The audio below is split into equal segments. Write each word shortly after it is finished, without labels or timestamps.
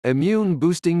Immune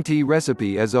boosting tea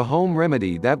recipe is a home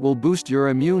remedy that will boost your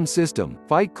immune system,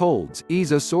 fight colds,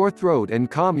 ease a sore throat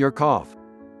and calm your cough.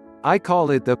 I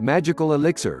call it the magical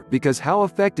elixir because how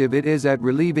effective it is at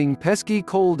relieving pesky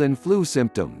cold and flu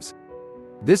symptoms.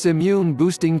 This immune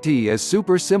boosting tea is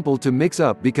super simple to mix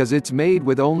up because it's made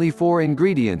with only 4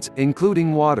 ingredients,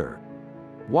 including water,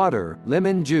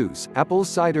 lemon juice, apple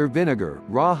cider vinegar,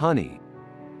 raw honey.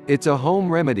 It's a home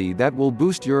remedy that will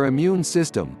boost your immune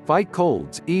system, fight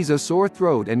colds, ease a sore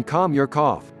throat and calm your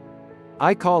cough.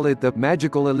 I call it the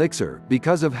magical elixir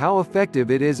because of how effective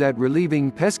it is at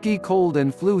relieving pesky cold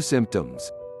and flu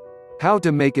symptoms. How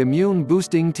to make immune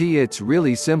boosting tea? It's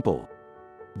really simple.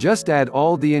 Just add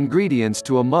all the ingredients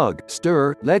to a mug,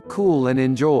 stir, let cool and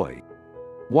enjoy.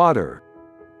 Water.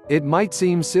 It might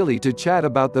seem silly to chat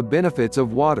about the benefits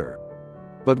of water,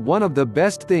 but one of the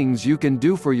best things you can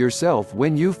do for yourself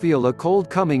when you feel a cold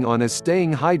coming on is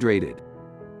staying hydrated.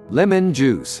 Lemon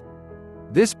juice.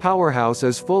 This powerhouse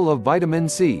is full of vitamin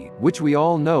C, which we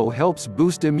all know helps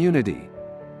boost immunity.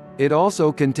 It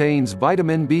also contains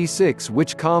vitamin B6,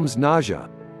 which calms nausea.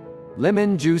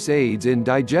 Lemon juice aids in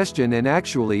digestion and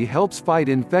actually helps fight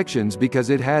infections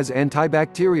because it has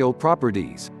antibacterial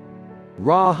properties.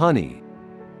 Raw honey.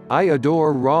 I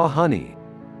adore raw honey.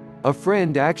 A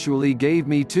friend actually gave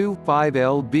me 2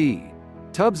 5lb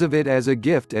tubs of it as a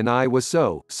gift and I was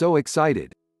so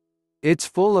excited. It's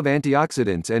full of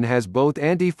antioxidants and has both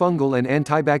antifungal and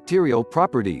antibacterial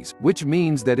properties, which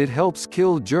means that it helps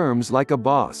kill germs like a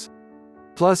boss.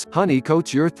 Plus, honey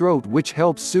coats your throat, which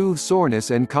helps soothe soreness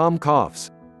and calm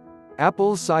coughs.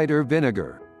 Apple cider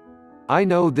vinegar. I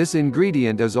know this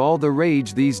ingredient is all the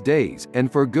rage these days,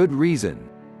 and for good reason.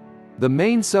 The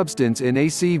main substance in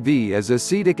ACV is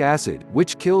acetic acid,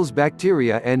 which kills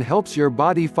bacteria and helps your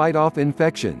body fight off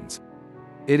infections.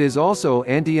 It is also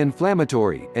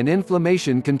anti-inflammatory, and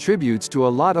inflammation contributes to a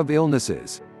lot of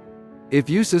illnesses. If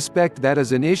you suspect that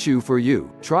is an issue for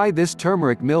you, try this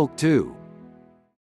turmeric milk too.